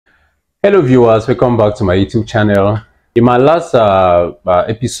Hello viewers, welcome back to my YouTube channel. In my last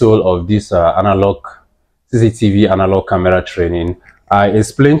episode of this analog CCTV analog camera training, I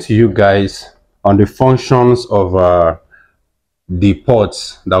explained to you guys on the functions of the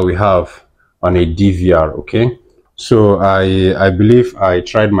ports that we have on a DVR. Okay, so I believe I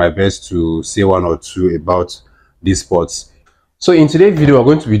tried my best to say one or two about these ports. So in today's video, we're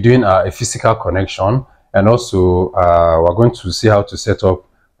going to be doing a physical connection, and also we're going to see how to set up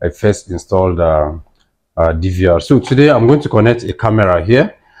a first installed DVR. So today I'm going to connect a camera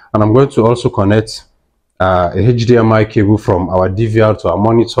here, and I'm going to also connect a HDMI cable from our DVR to our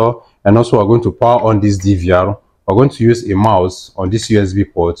monitor, and also we're going to power on this DVR. We're going to use a mouse on this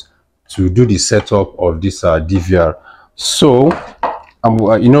USB port to do the setup of this DVR. So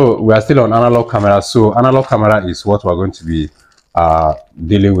you know, we are still on analog camera, so analog camera is what we're going to be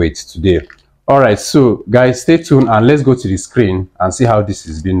dealing with today. All right, so guys, stay tuned and let's go to the screen and see how this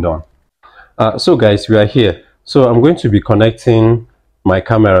is being done. So guys, we are here. So I'm going to be connecting my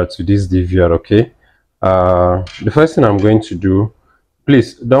camera to this DVR. Okay, the first thing I'm going to do,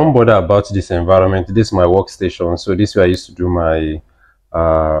 please don't bother about this environment. This is my workstation, so this is where I used to do my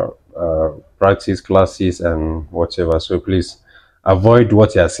practice classes and whatever. So please avoid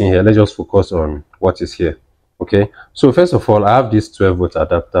what you are seeing here. Let's just focus on what is here. Okay, so first of all, I have this 12-volt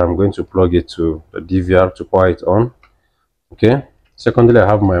adapter. I'm going to plug it to the DVR to power it on. Okay, secondly, I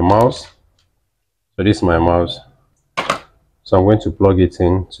have my mouse. So this is my mouse, so I'm going to plug it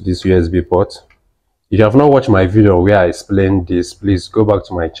in to this USB port. If you have not watched my video where I explained this, please go back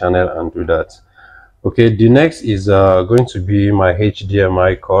to my channel and do that. Okay, the next is going to be my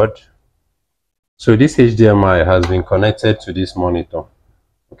HDMI cord. So this HDMI has been connected to this monitor.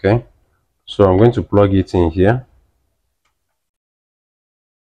 Okay, so I'm going to plug it in here.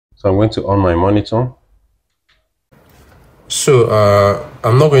 So I'm going to on my monitor. So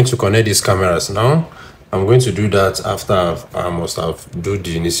I'm not going to connect these cameras now. I'm going to do that after I must have do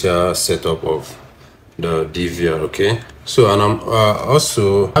the initial setup of the DVR. Okay, so and I'm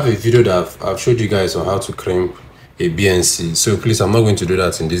also have a video that I've showed you guys on how to crimp a BNC. So please, I'm not going to do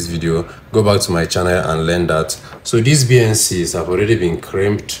that in this video. Go back to my channel and learn that. So these BNCs have already been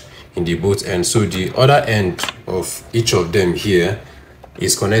crimped in the both ends. So the other end of each of them here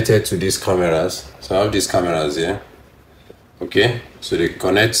is connected to these cameras. So I have these cameras here. Okay, so they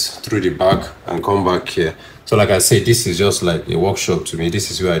connect through the back and come back here. So like I said, this is just like a workshop to me. This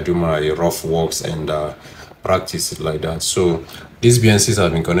is where I do my rough works and practice it like that. So these BNCs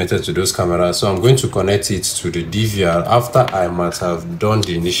have been connected to those cameras. So I'm going to connect it to the DVR after I might have done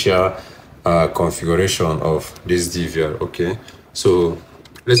the initial configuration of this DVR. Okay, so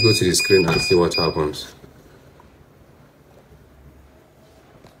let's go to the screen and see what happens.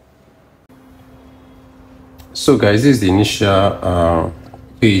 So guys, this is the initial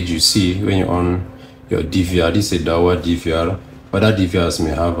page you see when you're on your DVR. This is a Dahua DVR. Other DVRs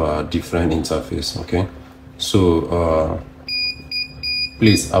may have a different interface. Okay, so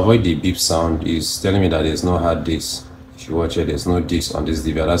please avoid the beep sound. It's telling me that there's no hard disk. If you watch it, there's no disk on this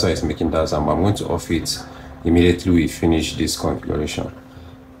DVR. That's why it's making that sound. I'm going to off it immediately we finish this configuration.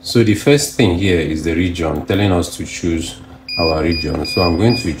 So the first thing here is the region, telling us to choose our region. So I'm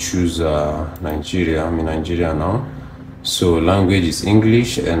going to choose Nigeria. I'm in Nigeria now. So language is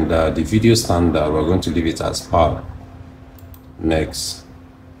English, and the video standard, we're going to leave it as PAL. Next.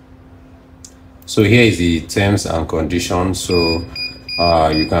 So here is the terms and conditions. So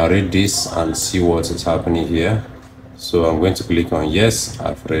you can read this and see what is happening here. So I'm going to click on yes,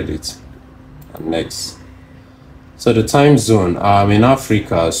 I've read it. And next. So the time zone, I'm in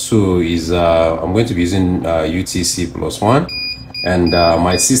Africa, so is I'm going to be using UTC +1, and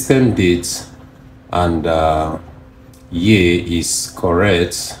my system date and year is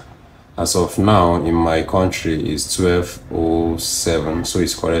correct as of now in my country is 1207, so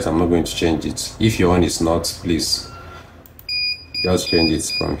it's correct. I'm not going to change it. If your one is not, please just change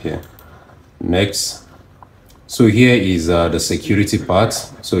it from here. Next. So here is the security part.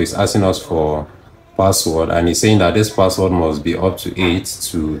 So it's asking us for password, and it's saying that this password must be up to 8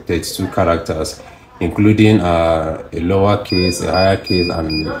 to 32 characters, including a lower case, a higher case,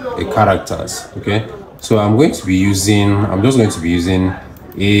 and a characters. Okay, so I'm just going to be using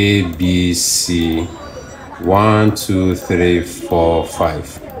ABC 1 2 3 4 5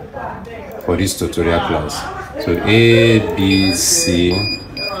 for this tutorial class. So ABC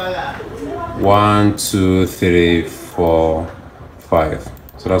 1 2 3 4 5.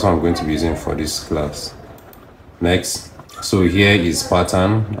 So that's what I'm going to be using for this class. Next, so here is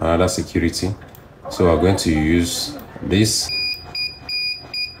pattern, another security. So we're going to use this.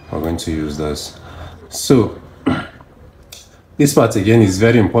 We're going to use this. So This part again is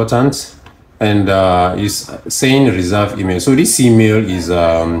very important, and is saying reserve email. So this email is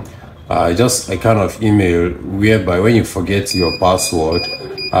just a kind of email whereby when you forget your password,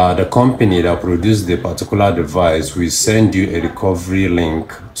 the company that produced the particular device will send you a recovery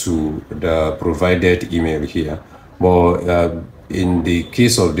link to the provided email here. But in the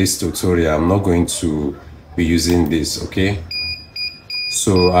case of this tutorial, I'm not going to be using this. Okay,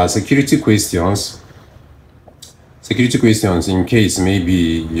 so security questions in case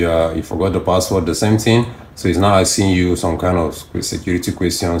maybe you forgot the password, the same thing. So it's now asking you some kind of security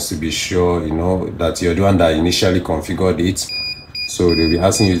questions to be sure you know that you're the one that initially configured it. So they'll be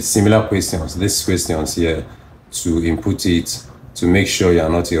asking you similar questions, these questions here, to input it to make sure you're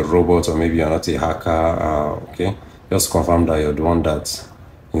not a robot or maybe you're not a hacker. Okay, just confirm that you're the one that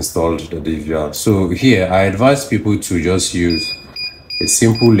installed the DVR. So here I advise people to just use a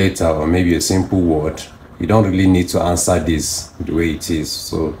simple letter or maybe a simple word. You don't really need to answer this the way it is.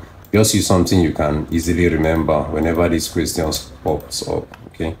 So just use something you can easily remember whenever these questions pops up.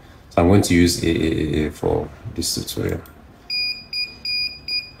 Okay, so I'm going to use AAA for this tutorial.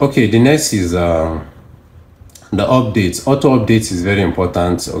 Okay, the next is the updates. Auto updates is very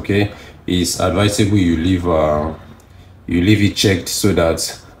important. Okay, it's advisable you leave it checked so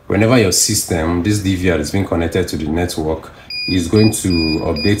that whenever your system, this DVR, is being connected to the network, is going to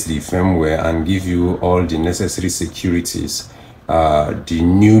update the firmware and give you all the necessary securities, the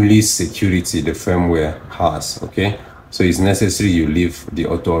newly security the firmware has. Okay, so it's necessary you leave the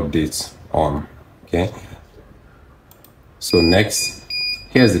auto updates on. Okay, so next,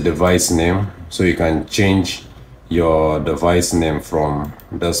 here's the device name. So you can change your device name from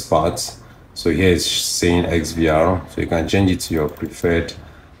this part. So here it's saying XVR, so you can change it to your preferred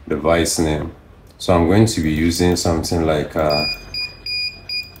device name. So I'm going to be using something like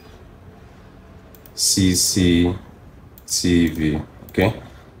CCTV. Okay,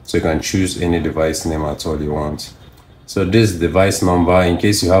 so you can choose any device name at all you want. So this device number, in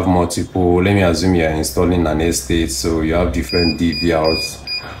case you have multiple, let me assume you're installing an estate, so you have different DVRs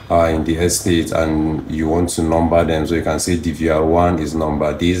in the estate and you want to number them. So you can say DVR1 is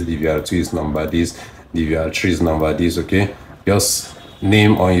number this, DVR2 is number this, DVR3 is number this. Okay, just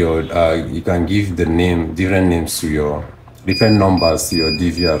name on your you can give the name, different names to your different numbers to your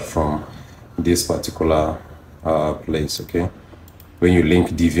DVR from this particular place. Okay, when you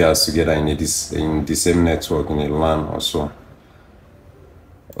link DVRs together in the same network in a LAN or so.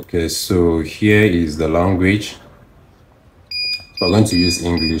 Okay, so here is the language. We're going to use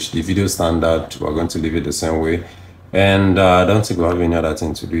English. The video standard, we're going to leave it the same way, and I don't think we have any other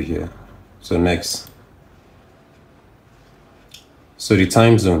thing to do here. So next, so the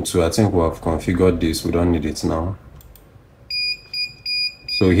time zone too, I think we have configured this. We don't need it now.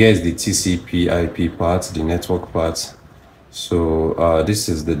 So here's the TCP IP part, the network part. So this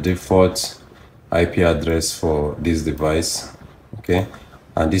is the default IP address for this device. Okay,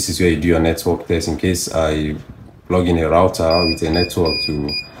 and this is where you do your network test. In case I plug in a router with a network to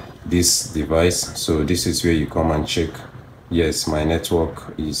this device, so this is where you come and check, yes, my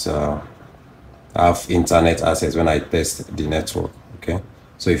network is have internet access when I test the network. Okay,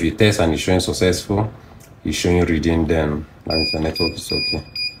 so if you test and it's showing successful, it's showing reading, then that means the network is okay.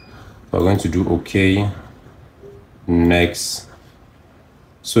 So we're going to do okay. Next,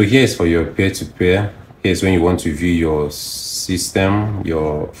 so here's for your peer-to-peer. Here's when you want to view your system,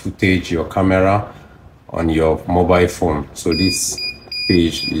 your footage, your camera on your mobile phone. So this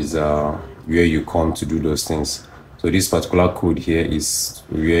page is where you come to do those things. So this particular code here is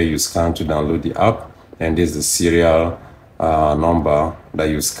where you scan to download the app, and this is the serial number that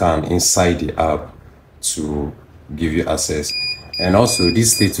you scan inside the app to give you access. And also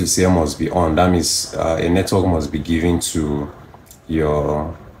this status here must be on. That means a network must be given to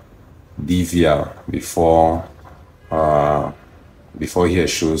your DVR before here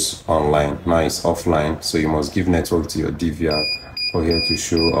shows online. Now it's offline, so you must give network to your DVR for here to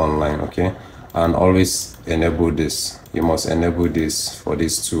show online. Okay, and always enable this. You must enable this for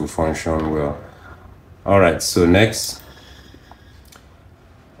this to function well. All right, so next,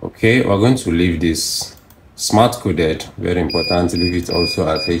 okay, we're going to leave this smart coded, very important. Leave it also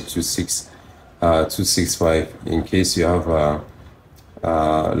at H.265 in case you have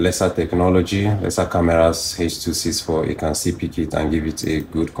lesser technology, lesser cameras, H.264, you can still pick it and give it a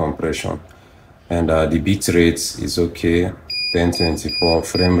good compression. And the bit rate is okay, 1024.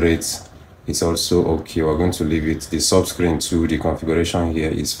 Frame rate is also okay. We're going to leave it. The subscreen too, the configuration here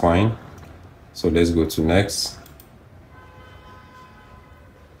is fine. So let's go to next.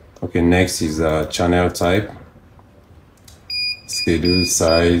 Okay, next is channel type, schedule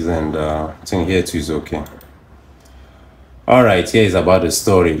size, and I think here too is okay. All right, here is about the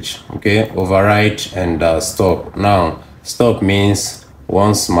storage. Okay, override and stop. Now stop means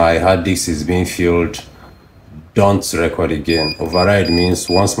once my hard disk is being filled, don't record again. Override means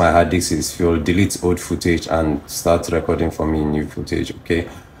once my hard disk is filled, delete old footage and start recording for me new footage. Okay,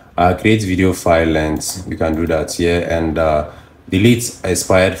 create video file length, you can do that here, and delete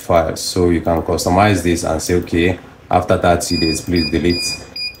expired files. So you can customize this and say, okay, after 30 days please delete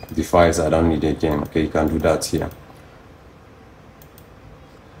the files I don't need again. Okay, you can do that here.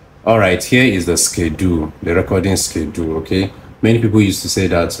 All right, here is the schedule, the recording schedule. Okay, many people used to say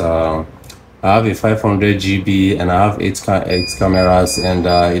that I have a 500 GB and I have eight cameras, and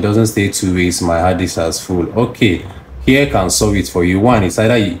it doesn't stay 2 weeks, my hard disk is full. Okay, here can solve it for you. One, it's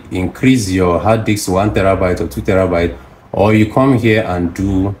either you increase your hard disk to 1 terabyte or 2 terabyte, or you come here and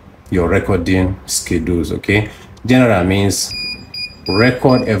do your recording schedules. Okay, general means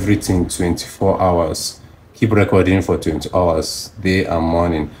record everything 24 hours, keep recording for 20 hours, day and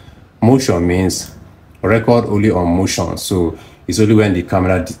morning. Motion means record only on motion, so it's only when the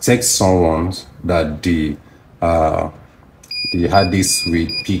camera detects someone that the hard disk will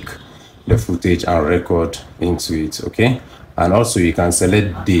pick the footage and record into it. Okay, and also you can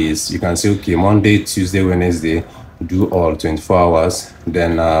select days. You can say, okay, Monday, Tuesday, Wednesday, do all 24 hours.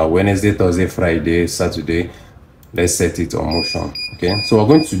 Then Wednesday, Thursday, Friday, Saturday, let's set it on motion. Okay, so I'm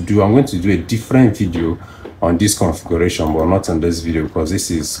going to do a different video on this configuration, but not on this video because this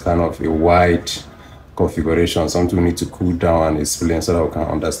is kind of a wide configuration, something we need to cool down and explain so that we can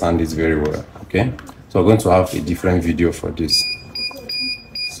understand it very well. Okay, so we're going to have a different video for this.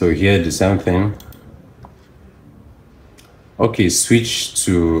 So here the same thing. Okay, switch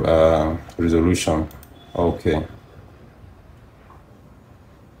to resolution. Okay,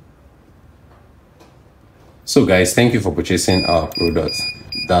 so guys, thank you for purchasing our product.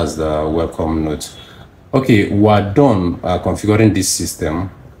 That's the welcome note. Okay, we're done configuring this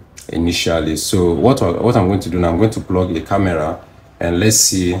system initially. So what I'm going to do now, I'm going to plug a camera and let's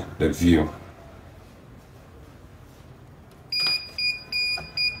see the view.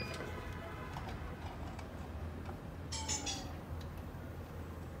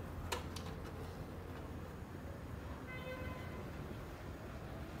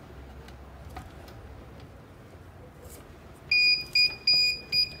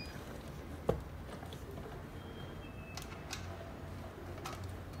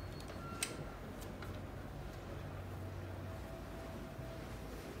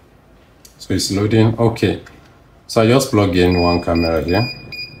 So it's loading. Okay, so I just plug in one camera here.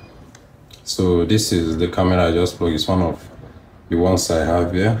 So this is the camera I just plug. It's one of the ones I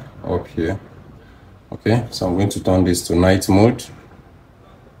have here, up here. Okay, so I'm going to turn this to night mode.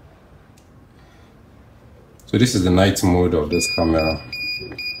 So this is the night mode of this camera.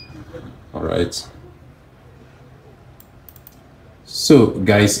 All right, so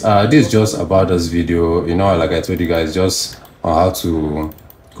guys, this is just about this video, you know, like I told you guys, just on how to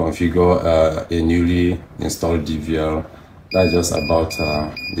configure a newly installed DVR. That's just about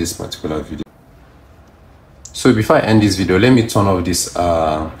this particular video. So before I end this video, let me turn off this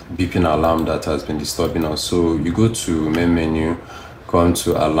beeping alarm that has been disturbing us. So you go to main menu, come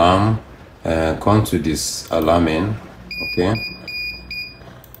to alarm, and come to this alarming. Okay,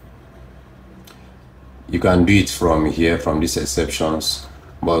 you can do it from here, from these exceptions,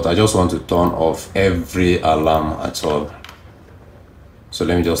 but I just want to turn off every alarm at all. So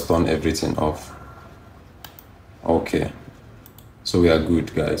let me just turn everything off. Okay, so we are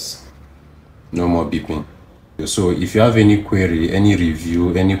good, guys. No more beeping. So if you have any query, any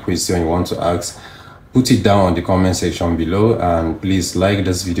review, any question you want to ask, put it down on the comment section below, and please like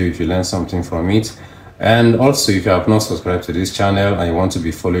this video if you learned something from it. And also, if you have not subscribed to this channel and you want to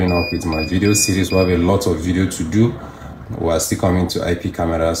be following up with my video series, we have a lot of video to do. We are still coming to IP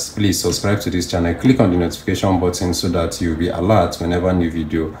cameras. Please subscribe to this channel, click on the notification button so that you'll be alert whenever new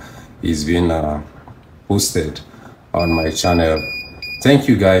video is being posted on my channel. Thank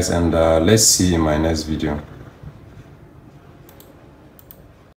you guys, and let's see you in my next video.